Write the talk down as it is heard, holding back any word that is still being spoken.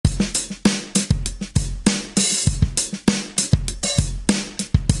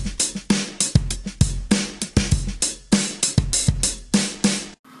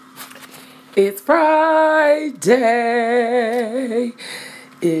It's Friday.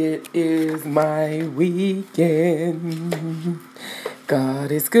 It is my weekend.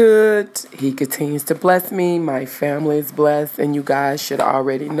 God is good. He continues to bless me. My family is blessed. And you guys should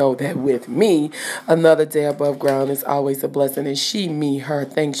already know that with me, another day above ground is always a blessing. And she, me, her.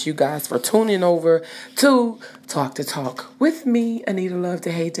 Thanks you guys for tuning over to Talk to Talk with me, Anita Love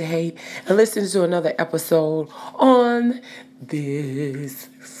to Hate, and listening to another episode on this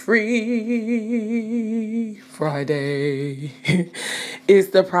free Friday. It's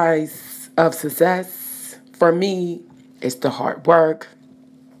the price of success. For me, it's the hard work,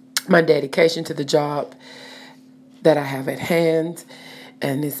 my dedication to the job that I have at hand,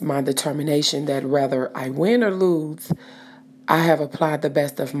 and it's my determination that whether I win or lose, I have applied the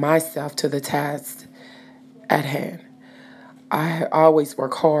best of myself to the task at hand. I always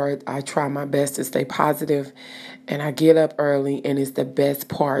work hard. I try my best to stay positive, and I get up early, and it's the best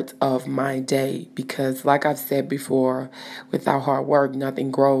part of my day because, like I've said before, without hard work,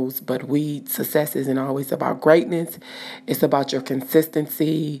 nothing grows but weeds. Success isn't always about greatness. It's about your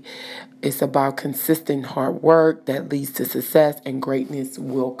consistency. It's about consistent hard work that leads to success, and greatness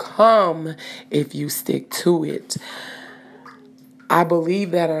will come if you stick to it. I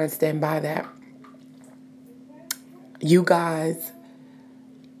believe that, and I stand by that. You guys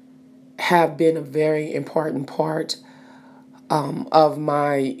have been a very important part of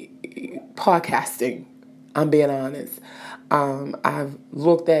my podcasting. I'm being honest. I've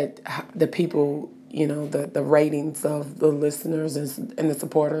looked at the people, the ratings of the listeners and the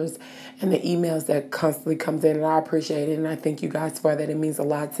supporters and the emails that constantly comes in, and I appreciate it, and I thank you guys for that. It means a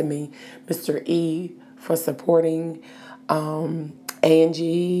lot to me. Mr. E for supporting,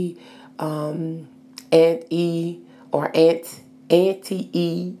 Angie, Aunt E, or Auntie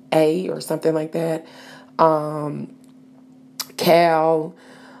E.A. or something like that. Cal,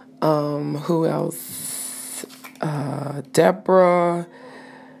 who else? Deborah,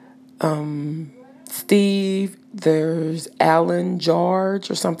 Steve, there's Alan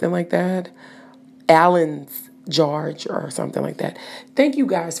George or something like that. Alan's George or something like that. Thank you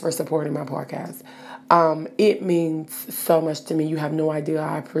guys for supporting my podcast. It means so much to me. You have no idea.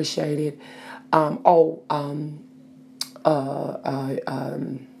 I appreciate it.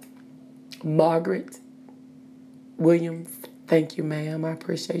 Margaret Williams, thank you, ma'am. I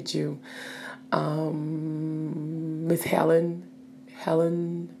appreciate you. Miss Helen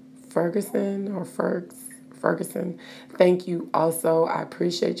Ferguson or Ferguson, thank you also. I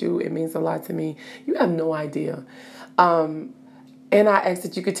appreciate you. It means a lot to me. You have no idea. And I ask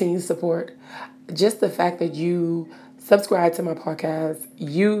that you continue to support. Just the fact that you subscribe to my podcast,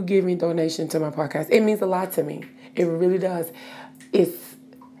 you give me donation to my podcast, it means a lot to me. It really does. It's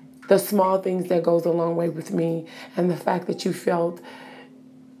the small things that goes a long way with me, and the fact that you felt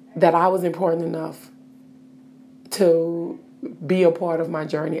that I was important enough to be a part of my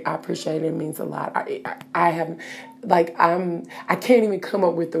journey. I appreciate it. It means a lot. I can't even come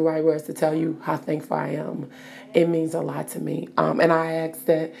up with the right words to tell you how thankful I am. It means a lot to me. And I ask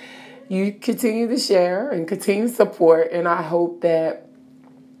that you continue to share and continue to support, and I hope that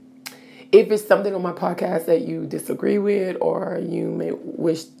if it's something on my podcast that you disagree with or you may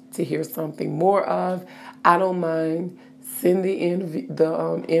wish to hear something more of, I don't mind. Send the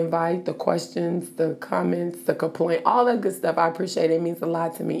invite, the questions, the comments, the complaint, all that good stuff. I appreciate it. It means a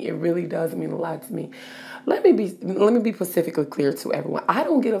lot to me. It really does mean a lot to me. Let me be specifically clear to everyone. I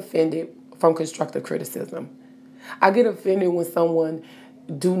don't get offended from constructive criticism. I get offended when someone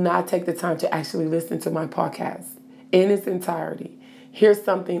do not take the time to actually listen to my podcast in its entirety. Here's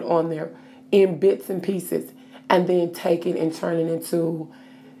something on there in bits and pieces, and then take it and turn it into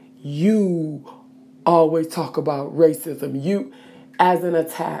you always talk about racism, you as an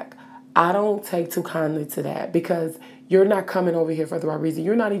attack. I don't take too kindly to that because you're not coming over here for the right reason.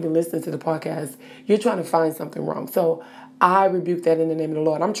 You're not even listening to the podcast. You're trying to find something wrong. So I rebuke that in the name of the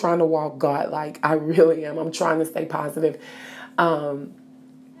Lord. I'm trying to walk God like I really am. I'm trying to stay positive.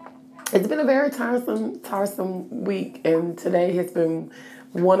 It's been a very tiresome week, and today has been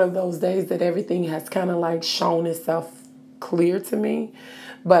one of those days that everything has kind of like shown itself clear to me.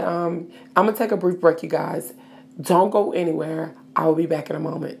 But I'm going to take a brief break, you guys. Don't go anywhere. I will be back in a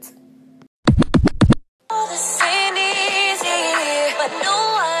moment.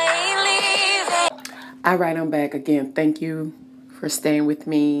 All right, I'm back again. Thank you for staying with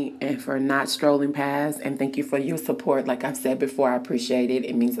me and for not strolling past. And thank you for your support. Like I've said before, I appreciate it.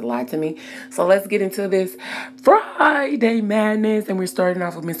 It means a lot to me. So let's get into this Friday madness. And we're starting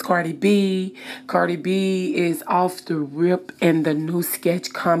off with Miss Cardi B. Cardi B is off the rip in the new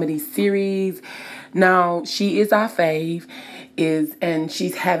sketch comedy series. Now, she is our fave, and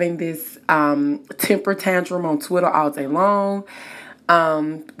she's having this temper tantrum on Twitter all day long.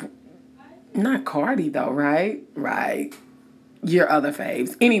 Not Cardi though, right? Right. Your other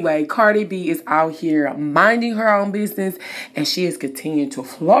faves. Anyway, Cardi B is out here minding her own business, and she is continuing to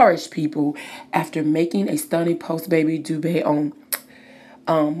flourish, people, after making a stunning post-baby debut on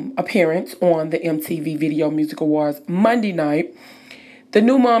appearance on the MTV Video Music Awards Monday night. The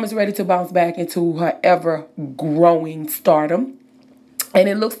new mom is ready to bounce back into her ever-growing stardom. And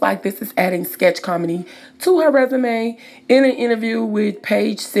it looks like this is adding sketch comedy to her resume. In an interview with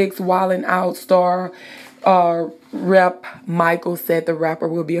Page Six Wildin' Out star Rep Michael said the rapper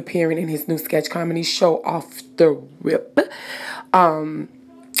will be appearing in his new sketch comedy show Off the Rip.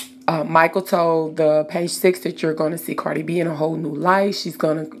 Michael told the Page Six that you're going to see Cardi B in a whole new light. She's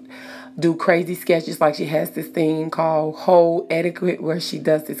going to do crazy sketches, like she has this thing called Whole Etiquette, where she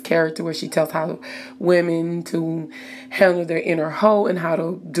does this character where she tells how women to handle their inner hoe and how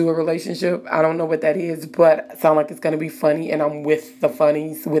to do a relationship. I don't know what that is, but it sounds like it's going to be funny, and I'm with the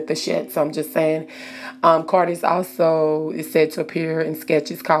funnies, with the shit, so I'm just saying. Cardi's also is said to appear in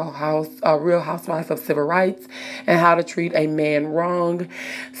sketches called Real Housewives of Civil Rights and How to Treat a Man Wrong.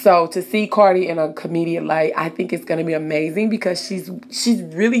 So to see Cardi in a comedian light, I think it's going to be amazing, because she's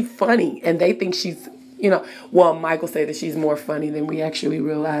really funny. And they think she's, well, Michael said that she's more funny than we actually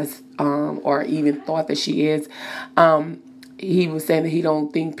realize or even thought that she is. He was saying that he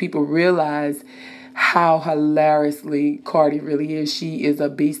don't think people realize how hilariously Cardi really is. She is a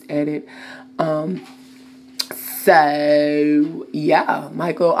beast at it. So, yeah,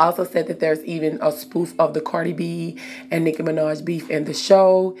 Michael also said that there's even a spoof of the Cardi B and Nicki Minaj beef in the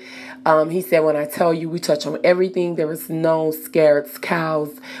show. He said, when I tell you, we touch on everything. There is no scared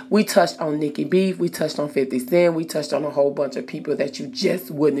cows. We touched on Nicki beef. We touched on 50 Cent. We touched on a whole bunch of people that you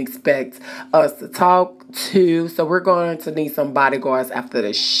just wouldn't expect us to talk to. So we're going to need some bodyguards after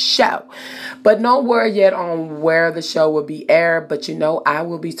the show. But no word yet on where the show will be aired. But I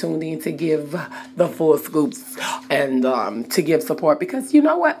will be tuned in to give the full scoops and to give support, because you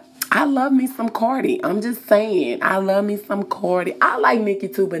know what? I love me some Cardi. I'm just saying. I love me some Cardi. I like Nicki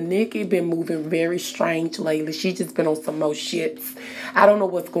too, but Nicki been moving very strange lately. She just been on some more shits. I don't know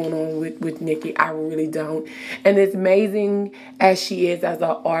what's going on with Nicki. I really don't. And as amazing as she is as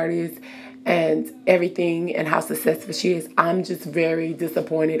an artist and everything and how successful she is, I'm just very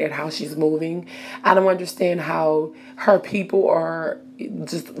disappointed at how she's moving. I don't understand how her people are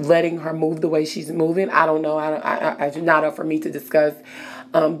just letting her move the way she's moving. I don't know. It's not up for me to discuss.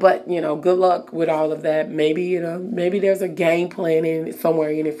 But, good luck with all of that. Maybe there's a game plan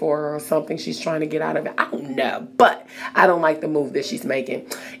somewhere in it for her or something she's trying to get out of it. I don't know. But I don't like the move that she's making.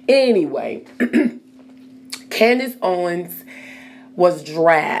 Anyway, Candace Owens was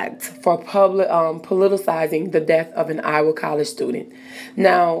dragged for politicizing the death of an Iowa college student.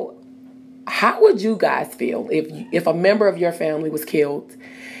 Now, how would you guys feel if a member of your family was killed,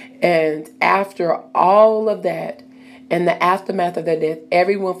 and after all of that, and the aftermath of that death,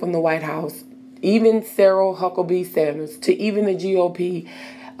 everyone from the White House, even Sarah Huckabee Sanders, to even the GOP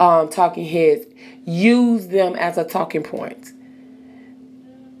talking heads, use them as a talking point,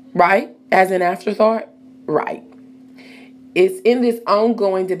 right? As an afterthought, right? It's in this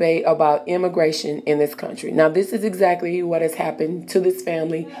ongoing debate about immigration in this country. Now, this is exactly what has happened to this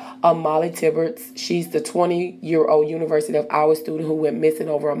family of Molly Tibbetts. She's the 20-year-old University of Iowa student who went missing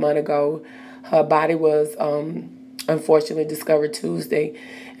over a month ago. Her body was unfortunately discovered Tuesday,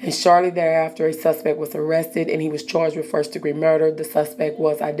 and shortly thereafter a suspect was arrested and he was charged with first-degree murder. The suspect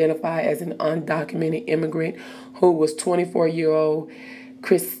was identified as an undocumented immigrant who was 24-year-old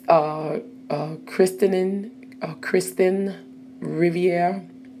Kristen Riviere.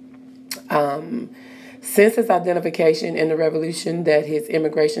 Since his identification and the revelation that his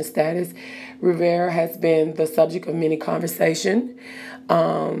immigration status, Rivera has been the subject of many conversation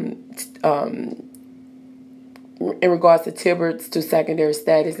in regards to Tibbetts' to secondary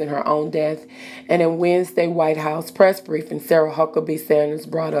status and her own death. And in Wednesday White House press briefing, Sarah Huckabee Sanders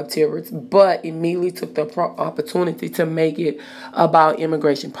brought up Tibbetts, but immediately took the opportunity to make it about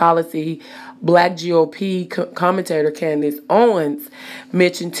immigration policy. Black GOP commentator Candace Owens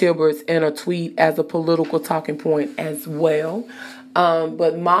mentioned Tibbetts in a tweet as a political talking point as well.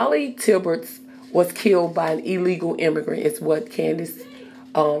 But Molly Tibbetts was killed by an illegal immigrant, is what Candace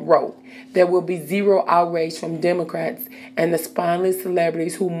wrote. There will be zero outrage from Democrats and the spineless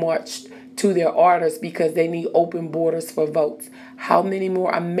celebrities who marched to their orders because they need open borders for votes. How many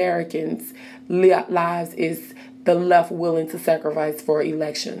more Americans' lives is the left willing to sacrifice for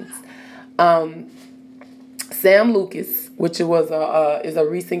elections? Sam Lucas, which is a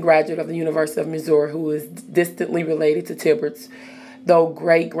recent graduate of the University of Missouri who is distantly related to Tibbetts, though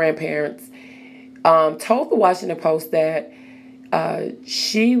great-grandparents, told the Washington Post that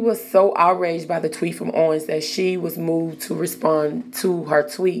she was so outraged by the tweet from Owens that she was moved to respond to her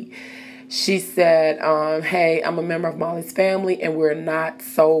tweet. She said, hey, I'm a member of Molly's family, and we're not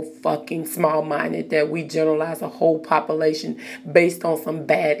so fucking small-minded that we generalize a whole population based on some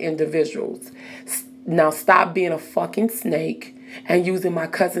bad individuals. Now stop being a fucking snake and using my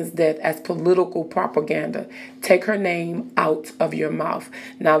cousin's death as political propaganda. Take her name out of your mouth.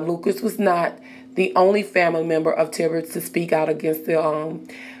 Now, Lucas was not the only family member of Tibbetts to speak out against the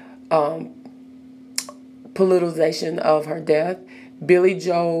politicization of her death. Billy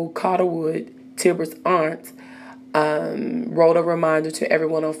Joe Cotterwood, Tibbert's aunt, wrote a reminder to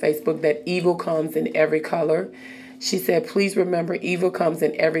everyone on Facebook that evil comes in every color. She said, please remember, evil comes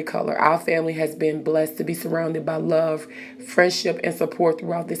in every color. Our family has been blessed to be surrounded by love, friendship, and support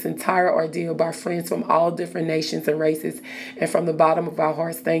throughout this entire ordeal by friends from all different nations and races. And from the bottom of our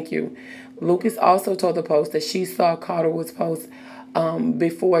hearts, thank you. Lucas also told the Post that she saw Cotterwood's post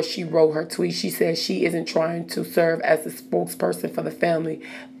before she wrote her tweet. She said she isn't trying to serve as a spokesperson for the family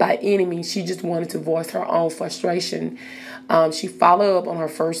by any means. She just wanted to voice her own frustration. She followed up on her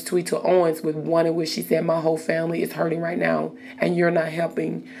first tweet to Owens with one in which she said, my whole family is hurting right now, and you're not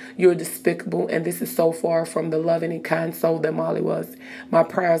helping. You're despicable, and this is so far from the loving and kind soul that Molly was. My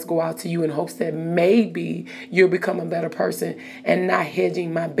prayers go out to you in hopes that maybe you'll become a better person, and not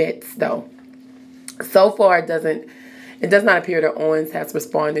hedging my bets, though. So far, it does not appear that Owens has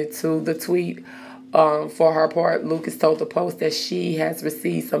responded to the tweet. For her part, Lucas told the Post that she has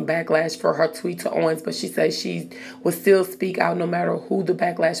received some backlash for her tweet to Owens, but she said she would still speak out no matter who the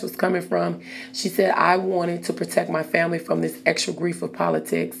backlash was coming from. She said, I wanted to protect my family from this extra grief of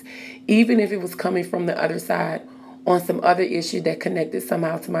politics, even if it was coming from the other side on some other issue that connected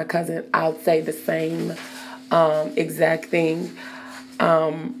somehow to my cousin. I'll say the same exact thing.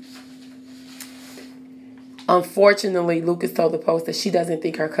 Unfortunately, Lucas told the Post that she doesn't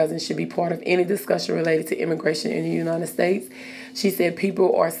think her cousin should be part of any discussion related to immigration in the United States. She said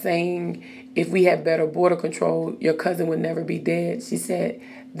people are saying if we had better border control, your cousin would never be dead. She said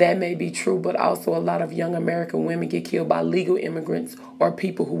that may be true, but also a lot of young American women get killed by legal immigrants or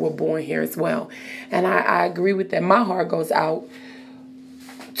people who were born here as well. And I agree with that. My heart goes out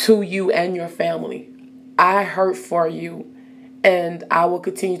to you and your family. I hurt for you. And I will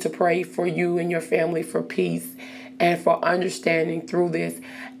continue to pray for you and your family for peace and for understanding through this.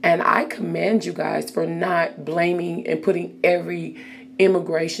 And I commend you guys for not blaming and putting every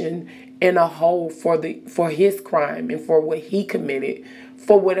immigration in a hole for his crime and for what he committed,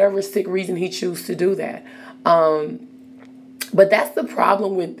 for whatever sick reason he chooses to do that. But that's the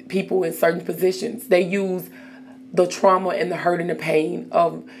problem with people in certain positions. They use the trauma and the hurt and the pain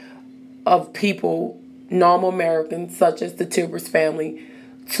of people, normal Americans, such as the Tibbetts family,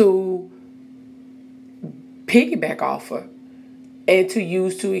 to piggyback off of and to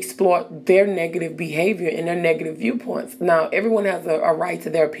use to exploit their negative behavior and their negative viewpoints. Now, everyone has a right to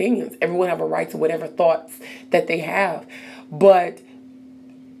their opinions. Everyone has a right to whatever thoughts that they have. But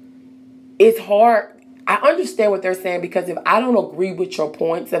it's hard. I understand what they're saying, because if I don't agree with your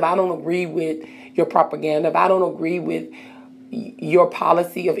points, if I don't agree with your propaganda, if I don't agree with your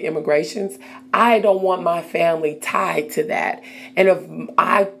policy of immigrations, I don't want my family tied to that. And if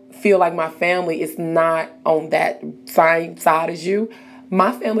I feel like my family is not on that same side as you,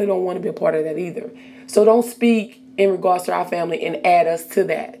 my family don't want to be a part of that either. So don't speak in regards to our family and add us to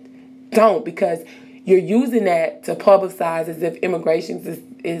that. Don't, because you're using that to publicize as if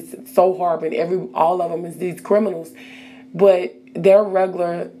immigration is so horrible and all of them is these criminals. But they're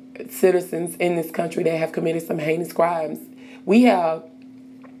regular citizens in this country that have committed some heinous crimes. We have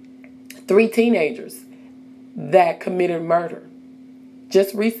 3 teenagers that committed murder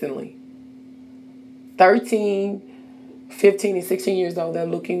just recently. 13, 15, and 16 years old. They're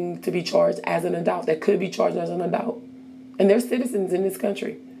looking to be charged as an adult. That could be charged as an adult. And they're citizens in this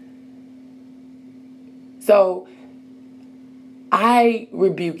country. So I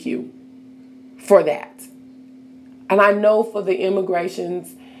rebuke you for that. And I know for the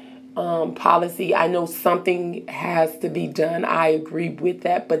immigrations policy, I know something has to be done. I agree with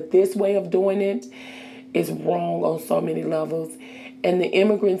that. But this way of doing it is wrong on so many levels. And the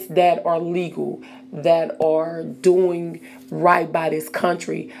immigrants that are legal, that are doing right by this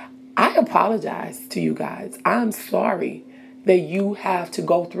country, I apologize to you guys. I'm sorry that you have to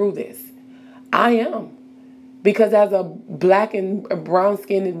go through this. I am. Because as a black and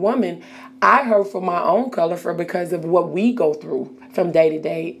brown-skinned woman, I hurt for my own color because of what we go through from day to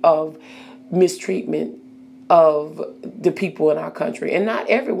day of mistreatment, of the people in our country, and not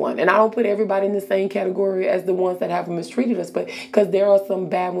everyone. And I don't put everybody in the same category as the ones that have mistreated us, but because there are some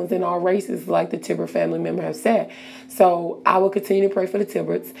bad ones in our races, like the Tibbert family member have said. So I will continue to pray for the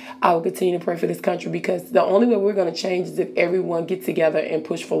Tibberts. I will continue to pray for this country, because the only way we're going to change is if everyone get together and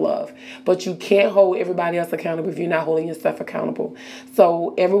push for love. But you can't hold everybody else accountable if you're not holding yourself accountable.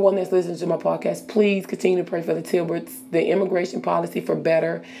 So everyone that's listening to my podcast, please continue to pray for the Tibberts, the immigration policy for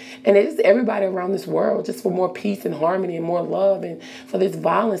better, and it's everybody around this world, just for more peace and harmony and more love, and for this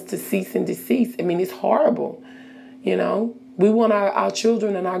violence to cease and desist. I mean, it's horrible, you know. We want our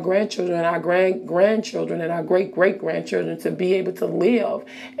children and our grandchildren and our grandchildren and our great-great-grandchildren to be able to live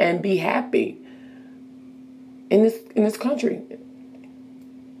and be happy in this country.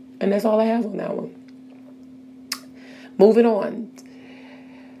 And that's all I have on that one. Moving on.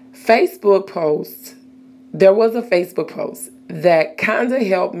 Facebook posts. There was a Facebook post that kind of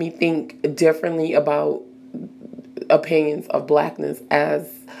helped me think differently about opinions of blackness as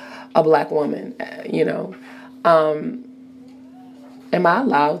a black woman, you know. Am I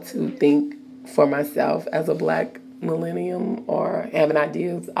allowed to think for myself as a black millennium, or having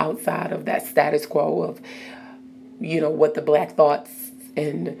ideas outside of that status quo of, you know, what the black thoughts,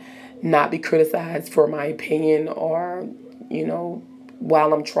 and not be criticized for my opinion, or, you know,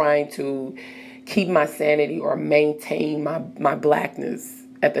 while I'm trying to keep my sanity or maintain my blackness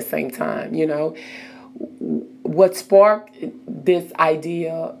at the same time, you know? What sparked this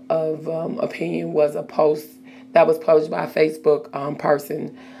idea of opinion was a post that was published by a Facebook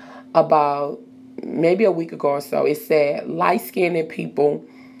person about maybe a week ago or so. It said, light-skinned people,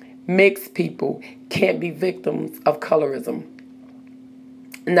 mixed people can't be victims of colorism.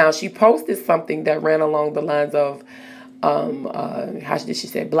 Now, she posted something that ran along the lines of, how did she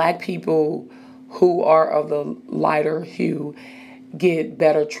say, black people who are of the lighter hue get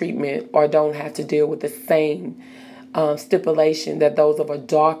better treatment or don't have to deal with the same stipulation that those of a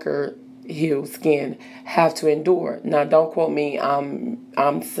darker hue skin have to endure. Now, don't quote me.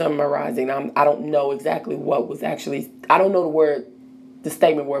 I'm summarizing. I don't know exactly what was actually. I don't know the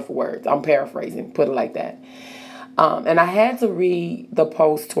statement word for word. I'm paraphrasing. Put it like that. And I had to read the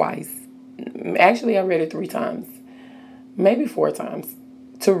post twice. Actually, I read it 3 times, maybe 4 times,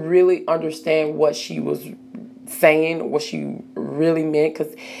 to really understand what she was saying, what she really meant.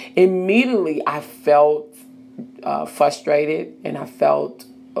 Because immediately I felt frustrated, and I felt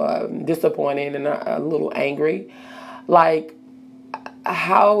disappointed and a little angry. Like,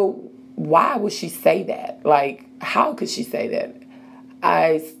 why would she say that? Like, how could she say that?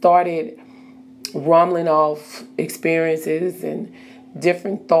 I started rumbling off experiences and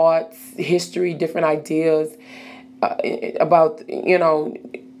different thoughts, history, different ideas about, you know,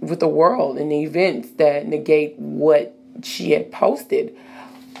 with the world and the events that negate what she had posted.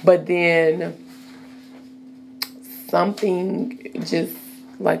 But then something, just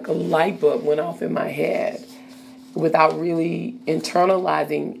like a light bulb, went off in my head. Without really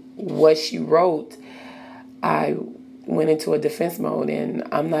internalizing what she wrote, I went into a defense mode, and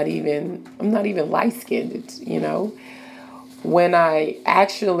I'm not even light-skinned, you know. When I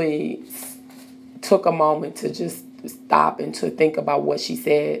actually took a moment to just stop and to think about what she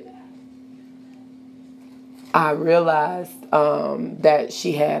said, I realized that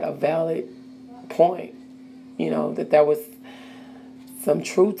she had a valid point, you know, that there was some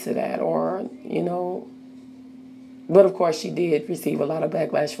truth to that, or, you know. But of course, she did receive a lot of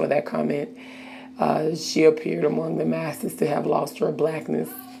backlash for that comment. She appeared among the masses to have lost her blackness.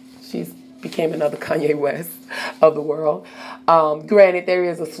 She became another Kanye West of the world. Granted, there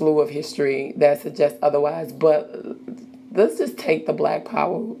is a slew of history that suggests otherwise, but let's just take the black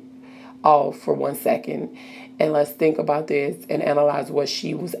power off for 1 second, and let's think about this and analyze what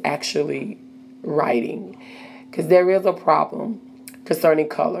she was actually writing. Because there is a problem concerning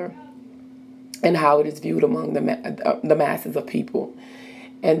color and how it is viewed among the masses of people.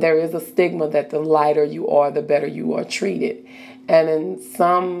 And there is a stigma that the lighter you are, the better you are treated. And in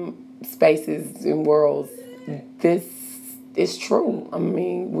some spaces and worlds, this is true. I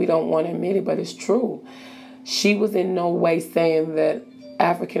mean, we don't want to admit it, but it's true. She was in no way saying that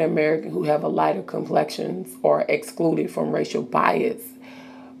African Americans who have a lighter complexions are excluded from racial bias,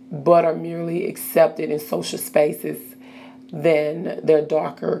 but are merely accepted in social spaces than their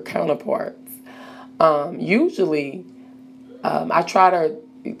darker counterparts. Usually, I try to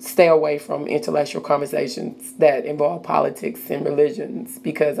stay away from intellectual conversations that involve politics and religions,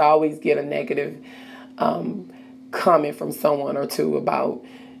 because I always get a negative comment from someone or two about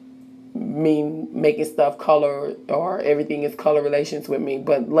me making stuff color, or everything is color relations with me.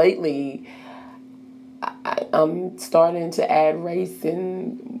 But lately, I'm starting to add race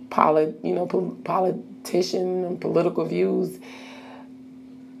and politician and political views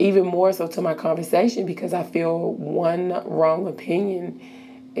even more so to my conversation, because I feel one wrong opinion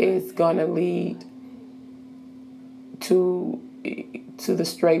is gonna lead to the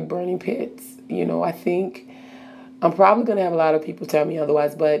straight burning pits. I think I'm probably gonna have a lot of people tell me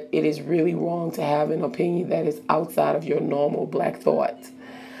otherwise, but it is really wrong to have an opinion that is outside of your normal black thought.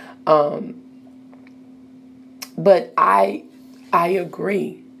 But I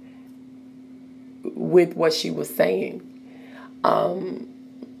agree with what she was saying.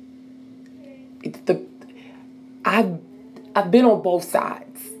 The I've been on both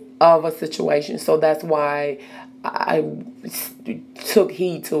sides of a situation, so that's why I took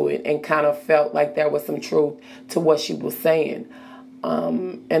heed to it and kind of felt like there was some truth to what she was saying.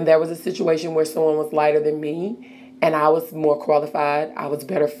 And there was a situation where someone was lighter than me, and I was more qualified, I was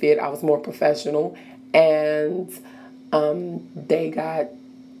better fit, I was more professional, and they got,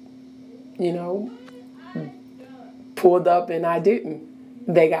 pulled up and I didn't.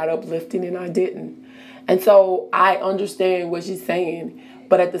 They got uplifted and I didn't. And so I understand what she's saying,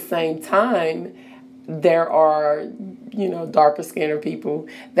 but at the same time, there are, darker skinned people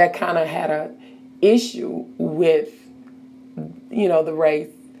that kind of had a issue with, the race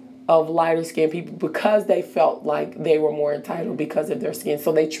of lighter skinned people because they felt like they were more entitled because of their skin.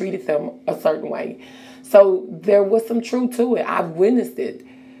 So they treated them a certain way. So there was some truth to it. I've witnessed it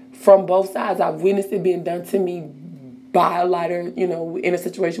from both sides. I've witnessed it being done to me by a lighter, in a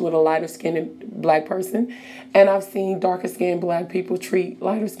situation with a lighter skinned black person. And I've seen darker skinned black people treat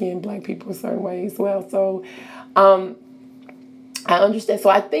lighter skinned black people a certain way as well. So I understand. So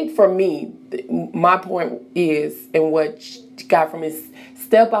I think for me, my point is, and what she got from is,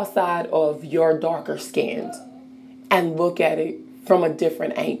 step outside of your darker skinned and look at it from a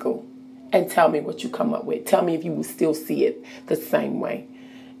different angle and tell me what you come up with. Tell me if you will still see it the same way.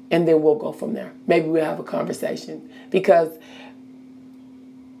 And then we'll go from there. Maybe we'll have a conversation. Because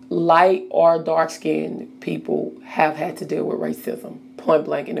light or dark-skinned people have had to deal with racism, point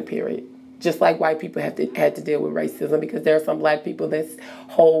blank in a period. Just like white people had to deal with racism, because there are some black people that's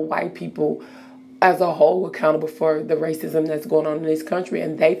hold white people as a whole accountable for the racism that's going on in this country,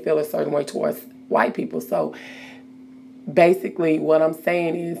 and they feel a certain way towards white people. So basically what I'm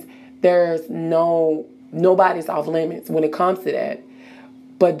saying is nobody's off limits when it comes to that.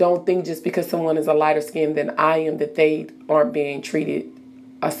 But don't think just because someone is a lighter skin than I am that they aren't being treated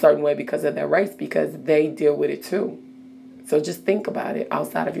a certain way because of their race, because they deal with it too. So just think about it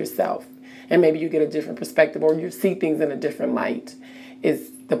outside of yourself. And maybe you get a different perspective or you see things in a different light is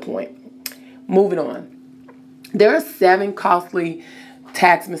the point. Moving on. There are 7 costly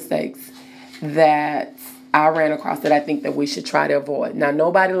tax mistakes that I ran across that I think that we should try to avoid. Now,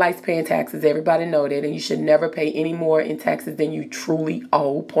 nobody likes paying taxes. Everybody know that. And you should never pay any more in taxes than you truly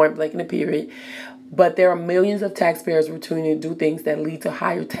owe, point blank in the period. But there are millions of taxpayers routinely do things that lead to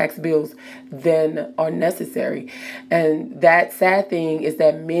higher tax bills than are necessary. And that sad thing is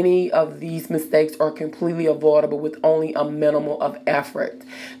that many of these mistakes are completely avoidable with only a minimal of effort.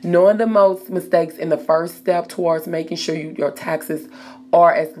 Knowing the most mistakes in the first step towards making sure your taxes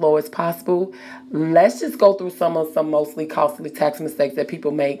are as low as possible, let's just go through some mostly costly tax mistakes that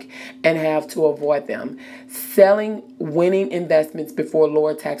people make and have to avoid them. Selling winning investments before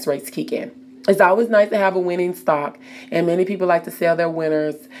lower tax rates kick in. It's always nice to have a winning stock, and many people like to sell their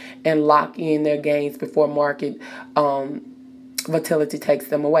winners and lock in their gains before market volatility takes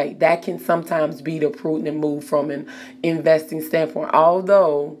them away. That can sometimes be the prudent move from an investing standpoint,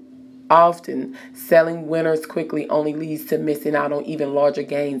 although often selling winners quickly only leads to missing out on even larger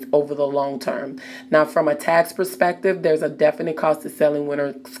gains over the long term. Now, from a tax perspective, there's a definite cost to selling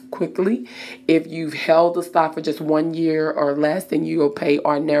winners quickly. If you've held the stock for just 1 year or less, then you will pay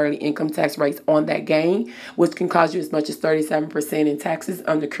ordinary income tax rates on that gain, which can cost you as much as 37% in taxes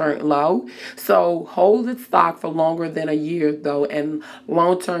under current law. So hold the stock for longer than a year, though, and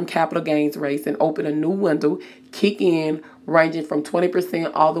long-term capital gains rates and open a new window kick in, ranging from 20%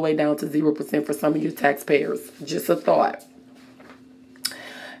 all the way down to 0% for some of your taxpayers. Just a thought.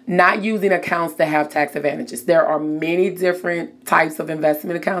 Not using accounts that have tax advantages. There are many different types of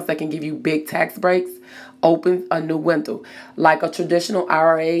investment accounts that can give you big tax breaks. Open a new window. Like a traditional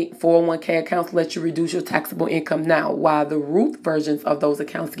IRA, 401k accounts let you reduce your taxable income now, while the Roth versions of those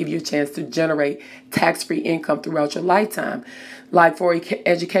accounts give you a chance to generate tax-free income throughout your lifetime. Like for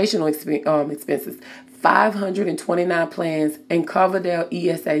educational expenses, 529 plans and Coverdell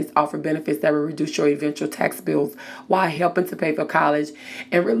ESAs offer benefits that will reduce your eventual tax bills while helping to pay for college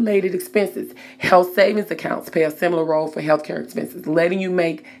and related expenses. Health savings accounts play a similar role for healthcare expenses, letting you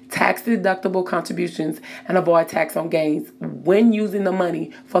make tax-deductible contributions and avoid tax on gains when using the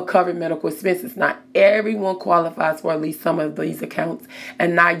money for covered medical expenses. Not everyone qualifies for at least some of these accounts,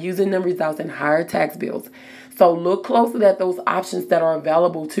 and not using them results in higher tax bills. So look closely at those options that are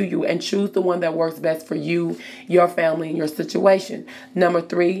available to you and choose the one that works best for you, your family, and your situation. Number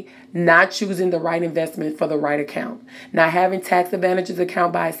 3, not choosing the right investment for the right account. Now, having tax advantages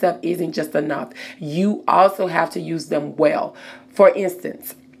account by itself isn't just enough. You also have to use them well. For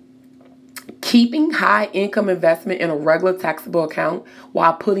instance, keeping high income investment in a regular taxable account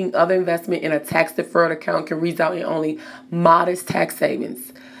while putting other investment in a tax deferred account can result in only modest tax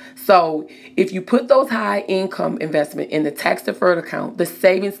savings. So if you put those high income investment in the tax deferred account, the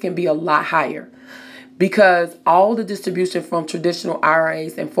savings can be a lot higher because all the distribution from traditional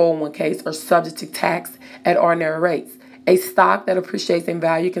IRAs and 401ks are subject to tax at ordinary rates. A stock that appreciates in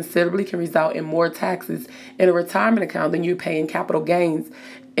value considerably can result in more taxes in a retirement account than you pay in capital gains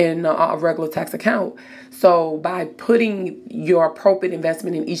in a regular tax account. So by putting your appropriate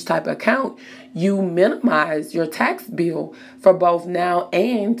investment in each type of account, you minimize your tax bill for both now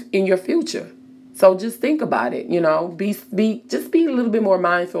and in your future. So just think about it, be a little bit more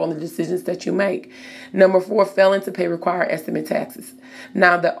mindful on the decisions that you make. Number 4, failing to pay required estimate taxes.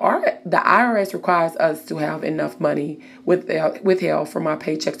 Now, the IRS requires us to have enough money withheld from our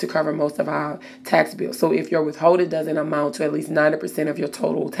paychecks to cover most of our tax bills. So if your withholding doesn't amount to at least 90% of your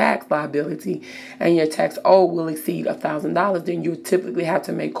total tax liability and your tax owed will exceed $1,000, then you typically have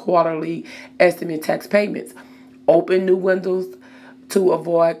to make quarterly estimate tax payments. Open new windows to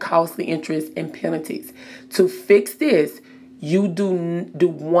avoid costly interest and penalties. To fix this, you do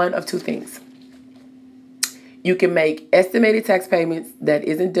one of two things. You can make estimated tax payments that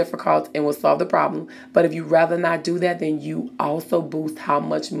isn't difficult and will solve the problem. But if you rather not do that, then you also boost how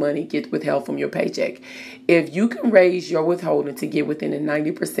much money gets withheld from your paycheck. If you can raise your withholding to get within the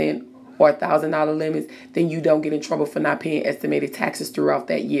 90% or $1,000 limits, then you don't get in trouble for not paying estimated taxes throughout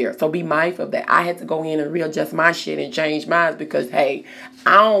that year. So be mindful of that. I had to go in and readjust my shit and change mine because, hey,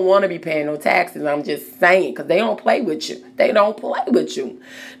 I don't want to be paying no taxes. I'm just saying, because they don't play with you. They don't play with you.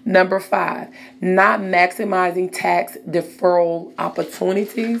 Number 5, not maximizing tax deferral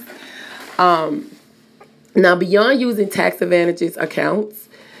opportunities. Now, beyond using tax advantages accounts,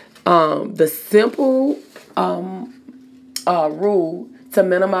 the simple rule to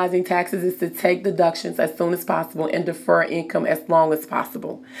minimizing taxes is to take deductions as soon as possible and defer income as long as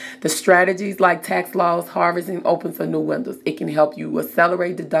possible. The strategies like tax loss harvesting opens a new windows. It can help you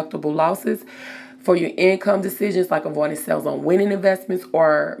accelerate deductible losses for your income decisions like avoiding sales on winning investments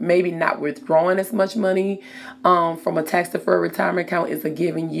or maybe not withdrawing as much money from a tax deferred retirement account is a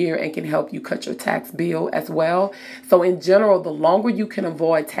given year and can help you cut your tax bill as well. So in general, the longer you can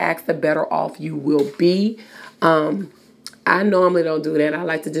avoid tax, the better off you will be. I normally don't do that. I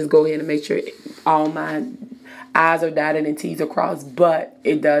like to just go in and make sure all my I's are dotted and T's are crossed, but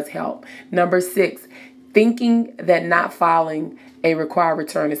it does help. Number 6, thinking that not filing a required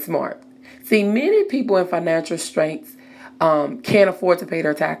return is smart. See, many people in financial straits can't afford to pay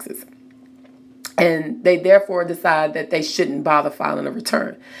their taxes. And they therefore decide that they shouldn't bother filing a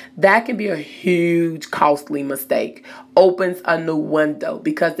return. That can be a huge, costly mistake. Opens a new window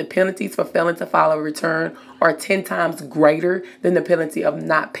because the penalties for failing to file a return are 10 times greater than the penalty of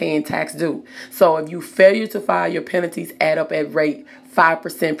not paying tax due. So if you fail to file, your penalties add up at rate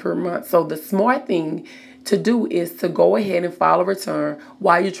 5% per month. So the smart thing to do is to go ahead and file a return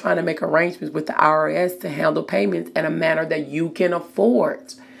while you're trying to make arrangements with the IRS to handle payments in a manner that you can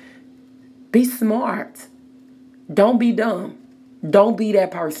afford. Be smart. Don't be dumb. Don't be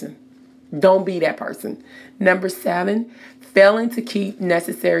that person. Don't be that person. Number 7, failing to keep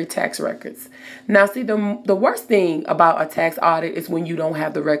necessary tax records. Now, see, the worst thing about a tax audit is when you don't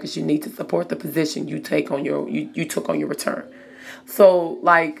have the records you need to support the position you took on your return. So,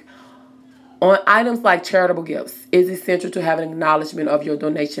 like, on items like charitable gifts, it's essential to have an acknowledgement of your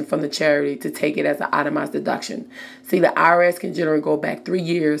donation from the charity to take it as an itemized deduction. See, the IRS can generally go back 3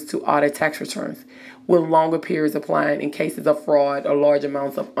 years to audit tax returns, with longer periods applying in cases of fraud or large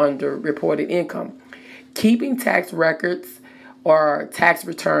amounts of underreported income. Keeping tax records or tax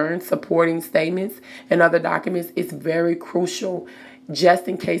returns, supporting statements, and other documents is very crucial just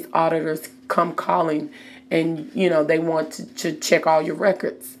in case auditors come calling and, they want to check all your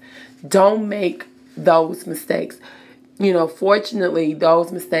records. Don't make those mistakes. Fortunately,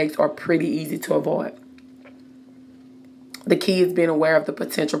 those mistakes are pretty easy to avoid. The key is being aware of the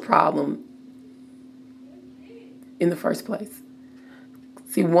potential problem in the first place.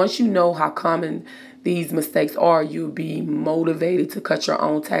 See, once you know how common these mistakes are, you'll be motivated to cut your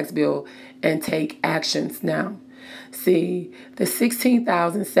own tax bill and take actions now. See, the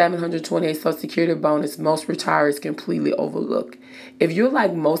 $16,728 Social Security bonus most retirees completely overlook. If you're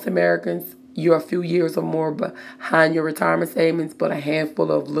like most Americans, you're a few years or more behind your retirement savings, but a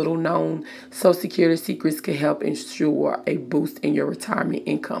handful of little-known Social Security secrets can help ensure a boost in your retirement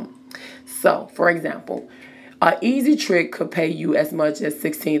income. So, for example, an easy trick could pay you as much as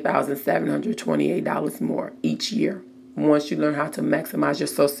 $16,728 more each year once you learn how to maximize your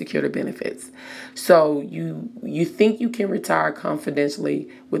Social Security benefits. So you think you can retire confidentially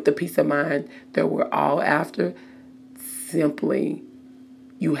with the peace of mind that we're all after? Simply,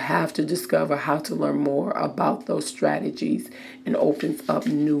 you have to discover how to learn more about those strategies, and opens up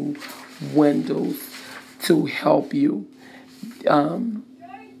new windows to help you.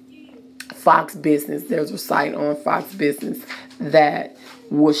 Fox Business, there's a site on Fox Business that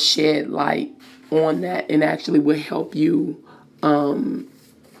will shed light on that and actually will help you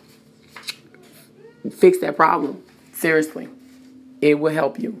fix that problem. Seriously, it will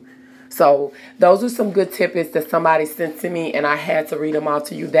help you. So those are some good tidbits that somebody sent to me, and I had to read them out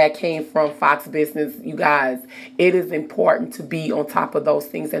to you. That came from Fox Business. You guys, it is important to be on top of those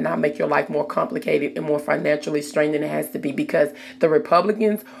things and not make your life more complicated and more financially strained than it has to be, because the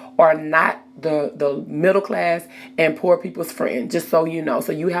Republicans are not the middle class and poor people's friend, just so you know.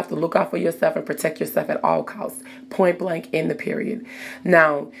 So you have to look out for yourself and protect yourself at all costs, point blank in the period.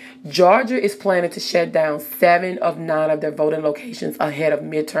 Now, Georgia is planning to shut down 7 of 9 of their voting locations ahead of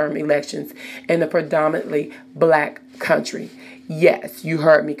midterm elections in the predominantly black country. Yes, you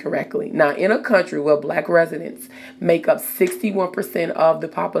heard me correctly. Now, in a country where black residents make up 61% of the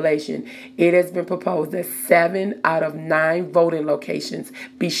population, it has been proposed that 7 out of 9 voting locations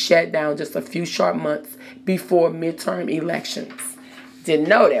be shut down just a few short months before midterm elections. Didn't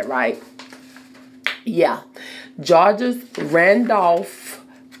know that, right? Yeah. Georgia's Randolph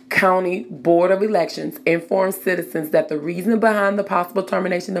County Board of Elections informed citizens that the reason behind the possible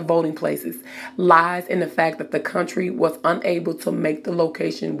termination of voting places lies in the fact that the country was unable to make the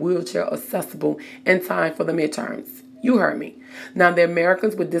location wheelchair accessible in time for the midterms. You heard me. Now, the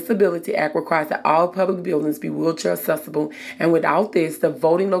Americans with Disability Act requires that all public buildings be wheelchair accessible, and without this, the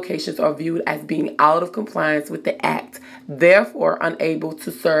voting locations are viewed as being out of compliance with the act, therefore unable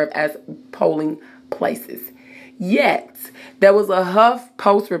to serve as polling places. Yet, there was a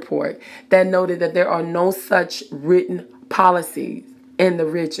HuffPost report that noted that there are no such written policies in the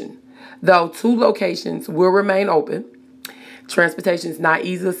region. Though 2 locations will remain open, transportation is not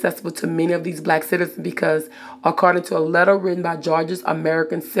easily accessible to many of these black citizens because, according to a letter written by Georgia's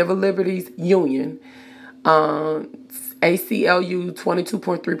American Civil Liberties Union, ACLU,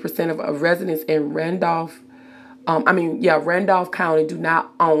 22.3% of residents in Randolph County do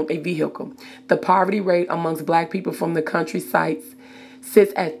not own a vehicle. The poverty rate amongst black people from the country sites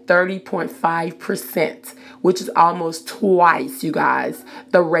sits at 30.5%, which is almost twice, you guys,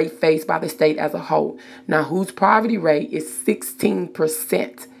 the rate faced by the state as a whole. Now, whose poverty rate is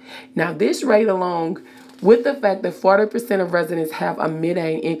 16%. Now, this rate, along with the fact that 40% of residents have a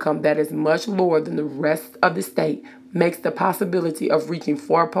median income that is much lower than the rest of the state, makes the possibility of reaching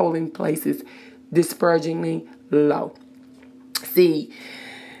 4 polling places disparagingly low. See,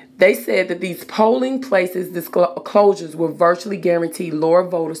 they said that these polling places closures will virtually guarantee lower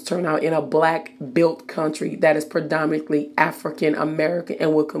voters turnout in a black-built country that is predominantly African American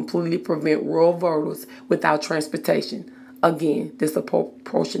and will completely prevent rural voters without transportation. Again,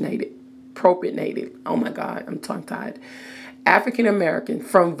 disproportionated. Oh my God, I'm tongue-tied. African American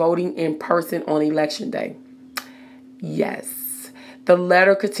from voting in person on election day. Yes. The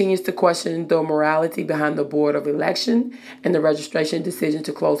letter continues to question the morality behind the Board of Election and the registration decision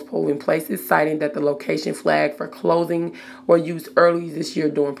to close polling places, citing that the location flagged for closing were used early this year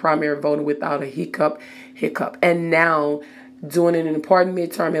during primary voting without a hiccup. And now, during an important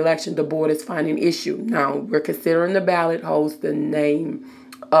midterm election, the board is finding issue. Now, we're considering the ballot holds the name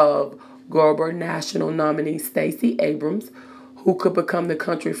of Gubernatorial National nominee Stacey Abrams, who could become the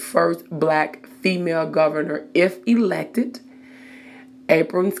country's first black female governor if elected.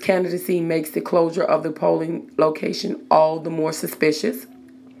 Abrams' candidacy makes the closure of the polling location all the more suspicious.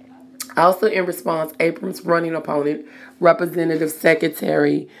 Also, in response, Abrams' running opponent, Representative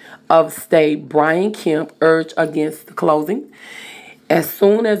Secretary of State Brian Kemp, urged against the closing. As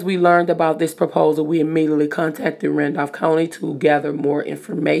soon as we learned about this proposal, we immediately contacted Randolph County to gather more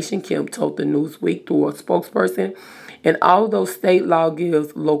information, Kim told the Newsweek through a spokesperson. And although state law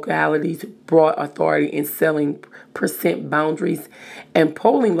gives localities broad authority in setting percent boundaries and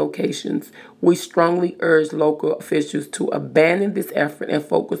polling locations, we strongly urge local officials to abandon this effort and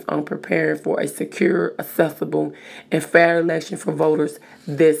focus on preparing for a secure, accessible, and fair election for voters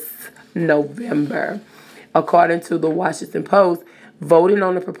this November. According to the Washington Post, voting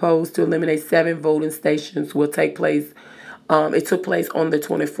on the proposal to eliminate 7 voting stations will take place. It took place on the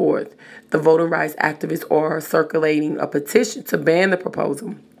 24th. The voting rights activists are circulating a petition to ban the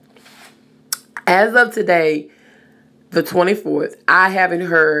proposal. As of today, the 24th, I haven't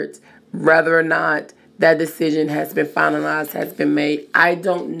heard whether or not that decision has been finalized, has been made. I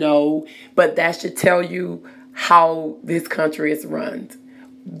don't know, but that should tell you how this country is run.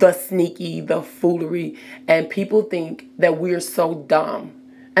 The sneaky, the foolery, and people think that we're so dumb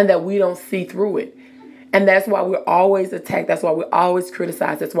and that we don't see through it. And that's why we're always attacked. That's why we're always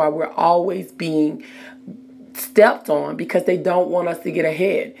criticized. That's why we're always being stepped on, because they don't want us to get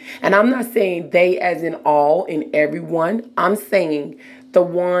ahead. And I'm not saying they as in all and everyone. I'm saying the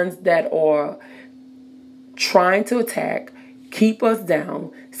ones that are trying to attack, keep us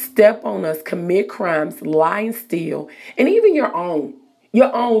down, step on us, commit crimes, lie and steal, and even your own.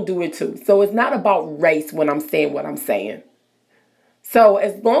 Your own do it too. So it's not about race when I'm saying what I'm saying. So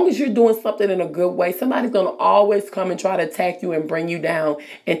as long as you're doing something in a good way, somebody's going to always come and try to attack you and bring you down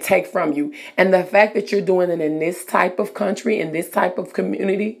and take from you. And the fact that you're doing it in this type of country, in this type of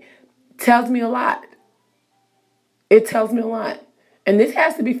community, tells me a lot. It tells me a lot. And this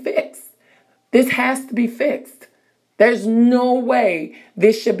has to be fixed. This has to be fixed. There's no way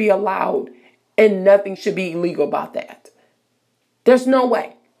this should be allowed, and nothing should be illegal about that. There's no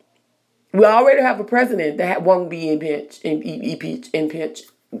way. We already have a president that won't be impeached.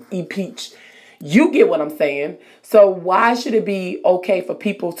 You get what I'm saying? So why should it be okay for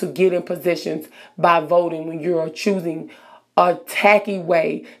people to get in positions by voting when you're choosing a tacky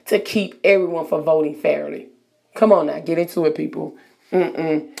way to keep everyone from voting fairly? Come on now, get into it, people.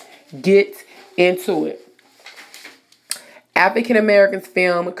 Get into it. African Americans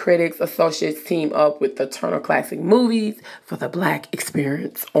Film Critics Associates team up with the Turner Classic Movies for the Black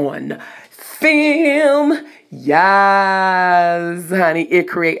Experience on Film. Yes, honey. It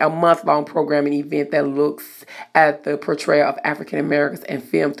create a month-long programming event that looks at the portrayal of African Americans in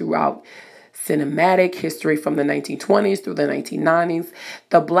film throughout cinematic history from the 1920s through the 1990s.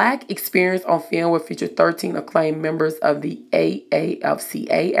 The Black Experience on Film will feature 13 acclaimed members of the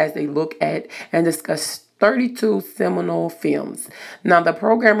AAFCA as they look at and discuss 32 seminal films. Now, the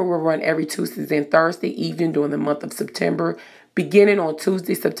program will run every Tuesday and Thursday evening during the month of September, beginning on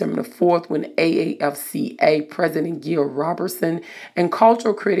Tuesday, September the 4th, when AAFCA President Gil Robertson and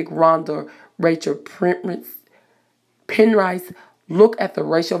cultural critic Rhonda Rachel Penrice look at the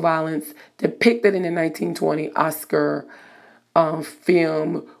racial violence depicted in the 1920 Oscar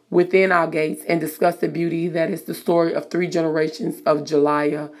film Within Our Gates and discuss the beauty that is the story of 3 generations of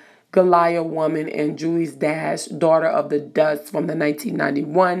Galia woman and Julie's Dash, daughter of the Dust from the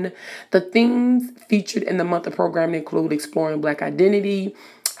 1991. The themes featured in the month of programming include exploring Black identity,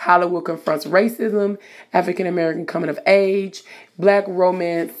 Hollywood confronts racism, African American coming of age, Black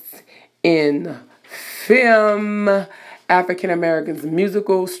romance in film, African Americans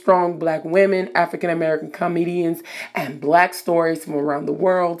musicals, strong Black women, African American comedians, and Black stories from around the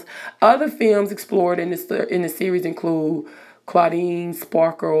world. Other films explored in the series include Claudine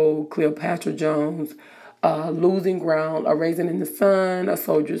Sparkle, Cleopatra Jones, Losing Ground, A Raisin in the Sun, A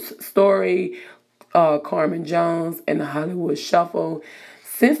Soldier's Story, Carmen Jones, and The Hollywood Shuffle.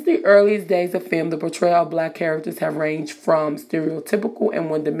 Since the earliest days of film, the portrayal of Black characters have ranged from stereotypical and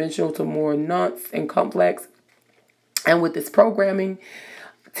one-dimensional to more nuanced and complex. And with this programming,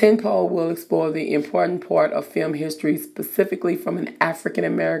 Tenpole will explore the important part of film history, specifically from an African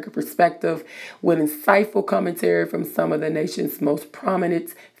American perspective, with insightful commentary from some of the nation's most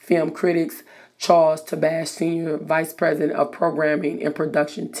prominent film critics. Charles Tabash Sr., Vice President of Programming and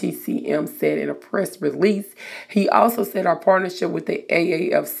Production, TCM, said in a press release. He also said our partnership with the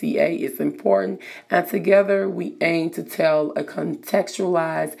AAFCA is important, and together we aim to tell a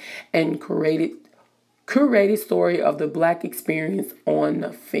contextualized and curated story of the Black experience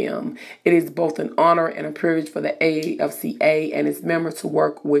on film. It is both an honor and a privilege for the AAFCA and its members to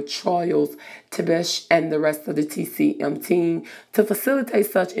work with Charles Tabash and the rest of the TCM team to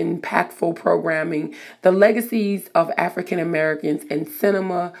facilitate such impactful programming. The legacies of African Americans in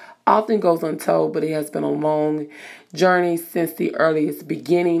cinema often goes untold, but it has been a long journey since the earliest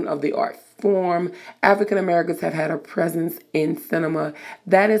beginning of the art form, African Americans have had a presence in cinema.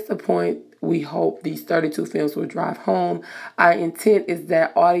 That is the point we hope these 32 films will drive home. Our intent is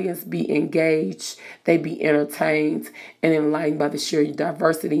that audience be engaged, they be entertained, and enlightened by the sheer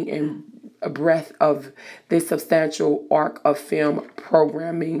diversity and breadth of this substantial arc of film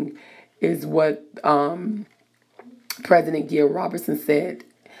programming, is what President Gil Robertson said.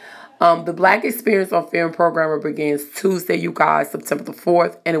 The Black Experience on Film Programmer begins Tuesday, you guys, September the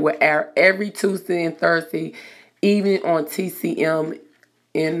 4th, and it will air every Tuesday and Thursday evening on TCM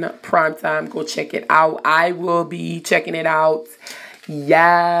in primetime. Go check it out. I will be checking it out.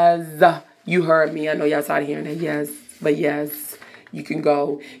 Yes, you heard me. I know y'all started hearing that. Yes, but yes, you can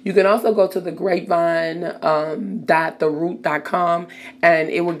go. You can also go to the grapevine.theroot.com, and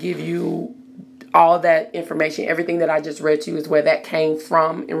it will give you all that information. Everything that I just read to you is where that came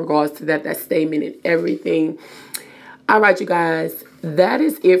from in regards to that statement and everything. All right, you guys, that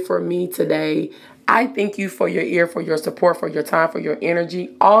is it for me today. I thank you for your ear, for your support, for your time, for your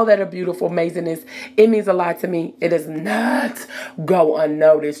energy, all that beautiful amazingness. It means a lot to me. It does not go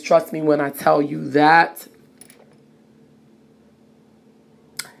unnoticed. Trust me when I tell you that.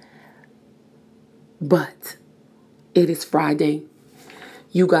 But it is Friday.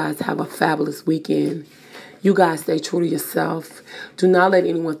 You guys have a fabulous weekend. You guys stay true to yourself. Do not let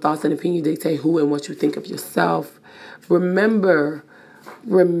anyone's thoughts and opinions dictate who and what you think of yourself. Remember,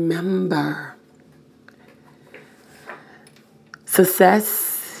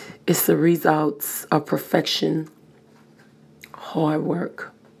 success is the results of perfection, hard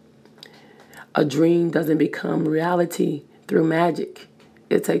work. A dream doesn't become reality through magic.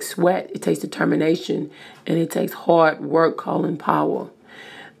 It takes sweat, it takes determination, and it takes hard work calling power.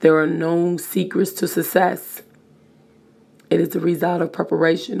 There are no secrets to success. It is the result of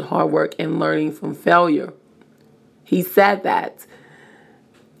preparation, hard work, and learning from failure. He said that.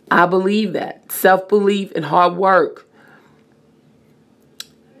 I believe that. Self-belief and hard work.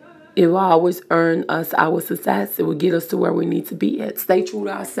 It will always earn us our success. It will get us to where we need to be at. Stay true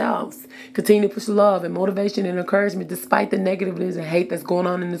to ourselves. Continue to push love and motivation and encouragement despite the negativeness and hate that's going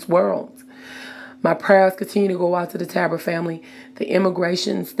on in this world. My prayers continue to go out to the Tabor family, the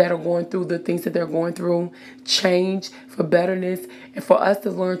immigrations that are going through the things that they're going through, change for betterness, and for us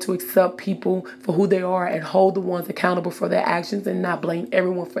to learn to accept people for who they are and hold the ones accountable for their actions and not blame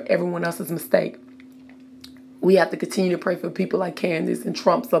everyone for everyone else's mistake. We have to continue to pray for people like Candace and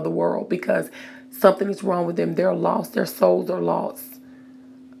Trumps of the world because something is wrong with them. They're lost. Their souls are lost.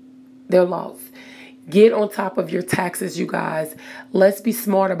 They're lost. Get on top of your taxes, you guys. Let's be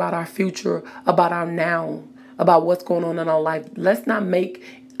smart about our future, about our now, about what's going on in our life. Let's not make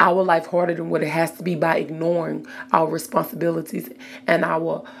our life harder than what it has to be by ignoring our responsibilities and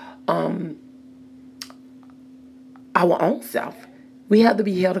our own self. We have to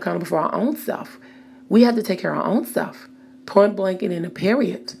be held accountable for our own self. We have to take care of our own self. Point blank and in a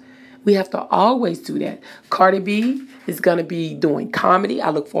period. We have to always do that. Cardi B is going to be doing comedy. I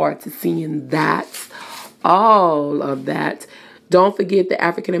look forward to seeing that. All of that. Don't forget the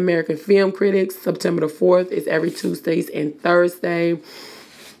African American Film Critics. September the 4th is every Tuesdays and Thursday.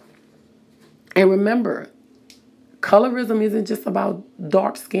 And remember, colorism isn't just about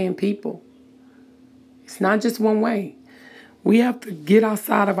dark-skinned people. It's not just one way. We have to get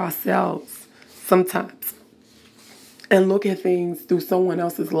outside of ourselves sometimes and look at things through someone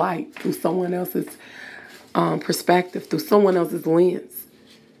else's light, through someone else's perspective, through someone else's lens.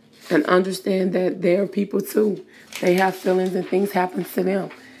 And understand that they're people too. They have feelings and things happen to them.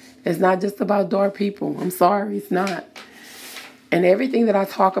 It's not just about dark people. I'm sorry, it's not. And everything that I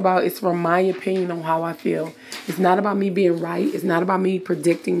talk about is from my opinion on how I feel. It's not about me being right. It's not about me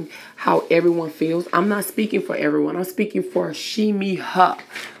predicting how everyone feels. I'm not speaking for everyone. I'm speaking for she, me, her,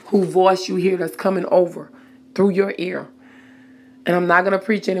 whose voice you hear that's coming over through your ear. And I'm not going to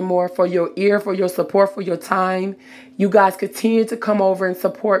preach anymore. For your ear, for your support, for your time. You guys continue to come over and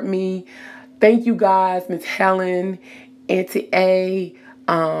support me. Thank you guys, Miss Helen, Auntie A,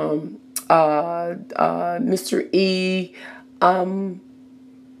 Mr. E, all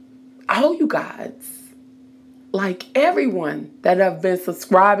you guys. Like everyone that have been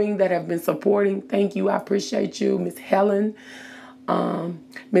subscribing, that have been supporting. Thank you. I appreciate you. Miss Helen,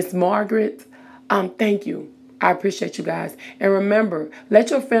 Miss Margaret. Thank you. I appreciate you guys. And remember,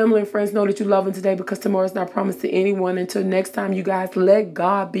 let your family and friends know that you love them today because tomorrow is not promised to anyone. Until next time, you guys, let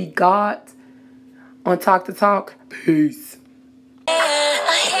God be God on Talk to Talk. Peace.